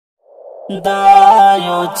دا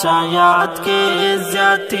یو چا یاد کې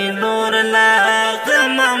زیاتی نور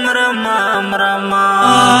لغم مرما مرما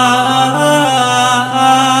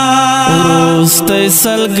روست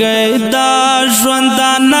سلګی دا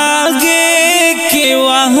ژوندانګي کې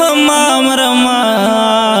وهم مرما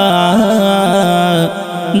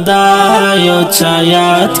دا یو چا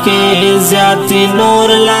یاد کې زیاتی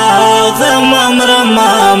نور لغم مرما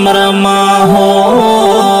مرما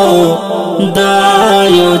هو دا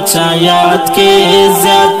یو چا یاد کې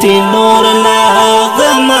زیاتی نور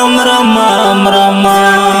لغم مرما مرما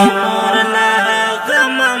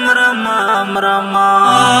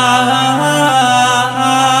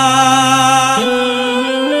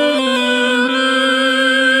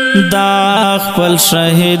دا خپل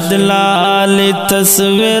شهید لال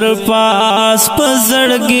تصویر پاس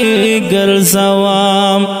پزړګي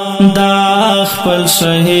ګرځوام دا خپل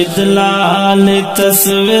شهید لال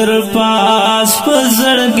تصویر پاس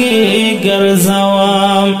پزړګي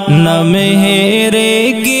ګرځوام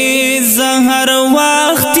نمهرېږي زهر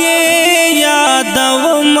وخت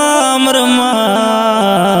یادوم مرما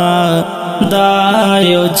دا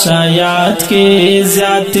یو چا یاد کې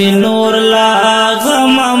زیاتی نور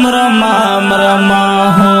لغم مرما مرما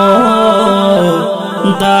هو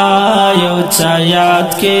دا یو چا یاد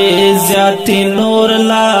کې زیاتی نور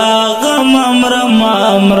لغم مرما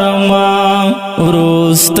مرما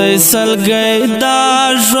وروست سلګی دا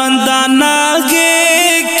ژوندانګي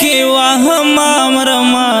کې وهم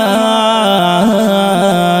مرما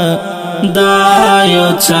دا یو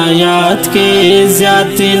چا یاد کې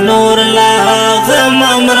زیاتی نور لغم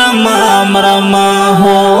مرما مرما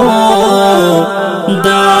هو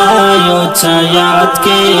دا یو چا یاد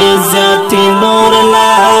کې زیاتی نور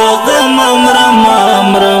لغم مرما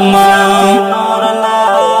مرما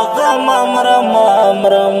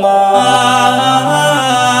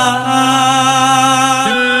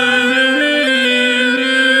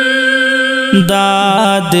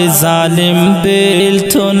دا د ظالم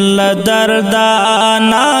بیلتون لدردا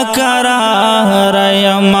ناکرار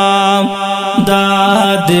یما دا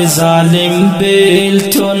د ظالم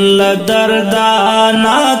بیلتون لدردا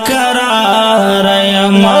ناکرار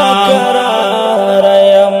یما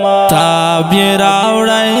تاب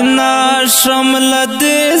راوړی نشم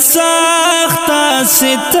لدې سخته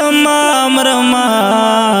ستم مرما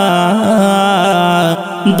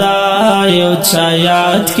دا یو چا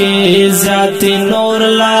یاد کې زیاتی نور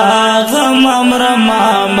لغم مرما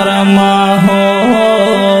مرما هو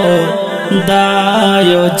دا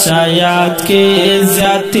یو چا یاد کې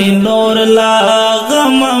زیاتی نور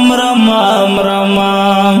لغم مرما مرما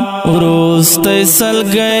وروست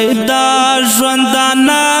سلګی دا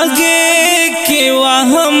ژوندانګي کې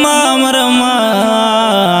وهم مرما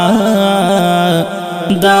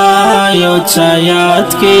دا یو چا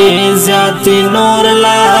یاد کې زیاتی نور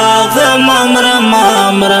لغم مرما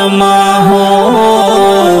مرما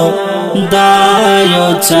هو دا یو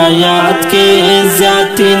چا یاد کې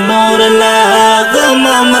زیاتی نور لغم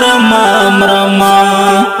مرما مرما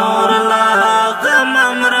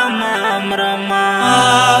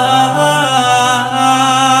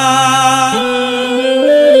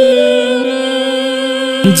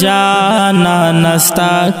جانا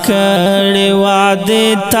نستا کړي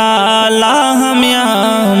وعده تعالی هم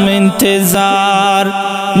یم انتظار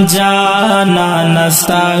جانا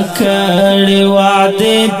نستا کړي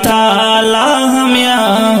وعده تعالی هم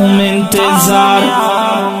یم انتظار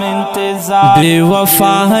بے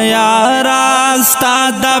وفا یارا ستا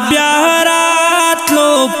د بیا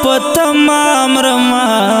راتلو په تمام رما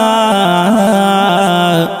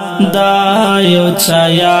دا یو چا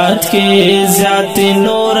یاد کې زیاتی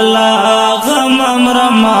نور لغم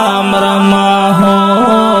مرما مرما هو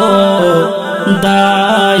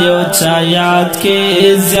دا یو چا یاد کې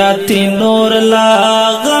زیاتی نور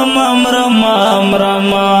لغم مرما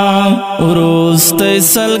مرما وروست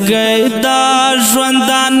سلګی دا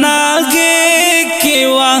ژوندانګي کې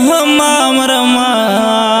وهم مرما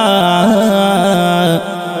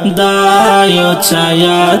دا یو چا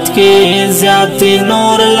یاد کې زیاتی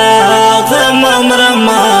نور لغم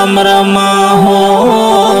مرما مرما هو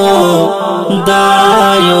دا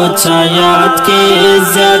یو چا یاد کې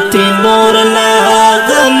زیاتی نور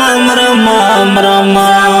لغم مرما مرما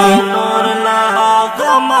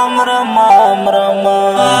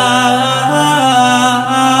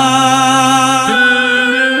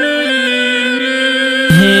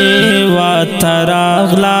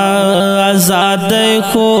تراغلا آزاد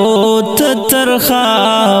خود تر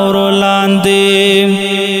خاور لاندې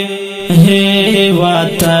هوا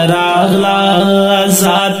تراغلا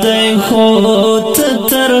آزاد خود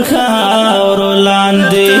تر خاور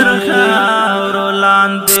لاندې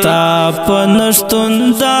ستا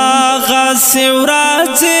پنشتون دا غاسی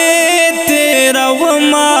ورازی تیرا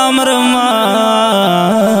وما مرما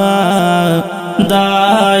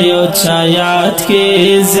دا یو چایات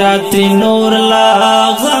کی زیاتی نور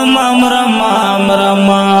لاغم مرما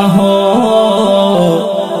مرما ہو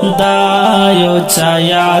دا یو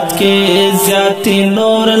چایات کی زیاتی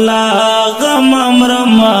نور لاغم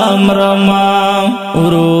مرما مرما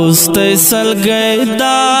وروست سلګی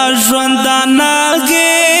دا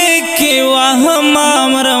ژونداناګي کی وهم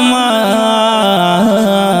مرما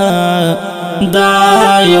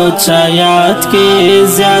دا یو چایات کی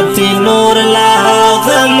زیاتی نور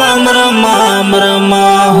لاغم مرما مرما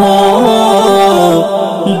ہو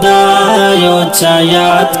دا یو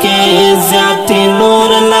چایات کی زیاتی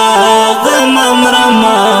نور لاغم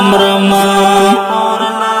مرما مرما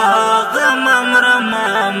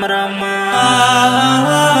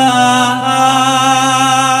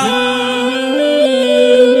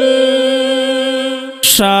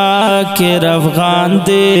شاکر افغان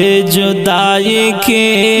دے جدائی کے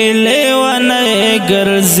لیوانے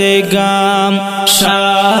گرزے گام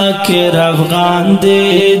شاکر افغان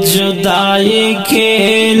دے جدائی کے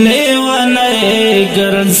لیوانے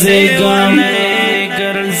گرزے گام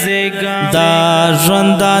دا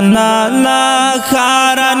ژوندانا لا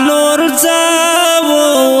خارا نور زاو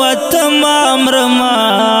و تمام رما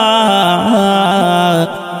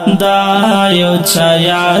دا یو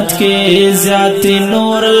چایات کی زیاتی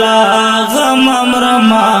نور لاغم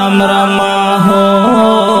مرما مرما ہو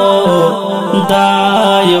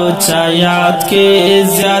دا یو چایات کی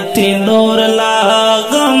زیاتی نور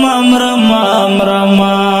لاغم مرما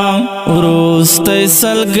مرما وروست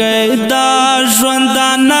سلګی دا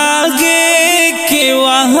ژونداناګي کی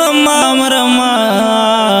وهم مرما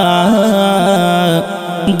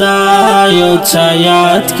دا یو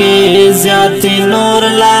چایات کی زیاتی نور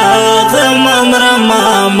لاغم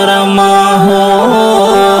مرما مرما ہو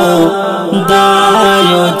دا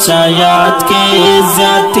یو چایات کی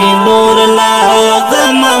زیاتی نور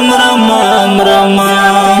لاغم مرما مرما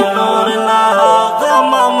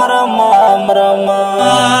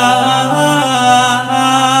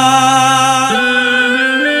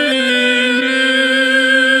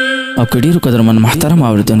او کډیرو قدرمن محترم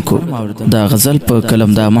اوریدونکو دا غزل په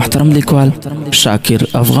کلم دا محترم لیکوال شاکر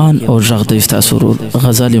افغان او ژغ د استاسو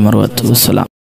غزالي مروت والسلام.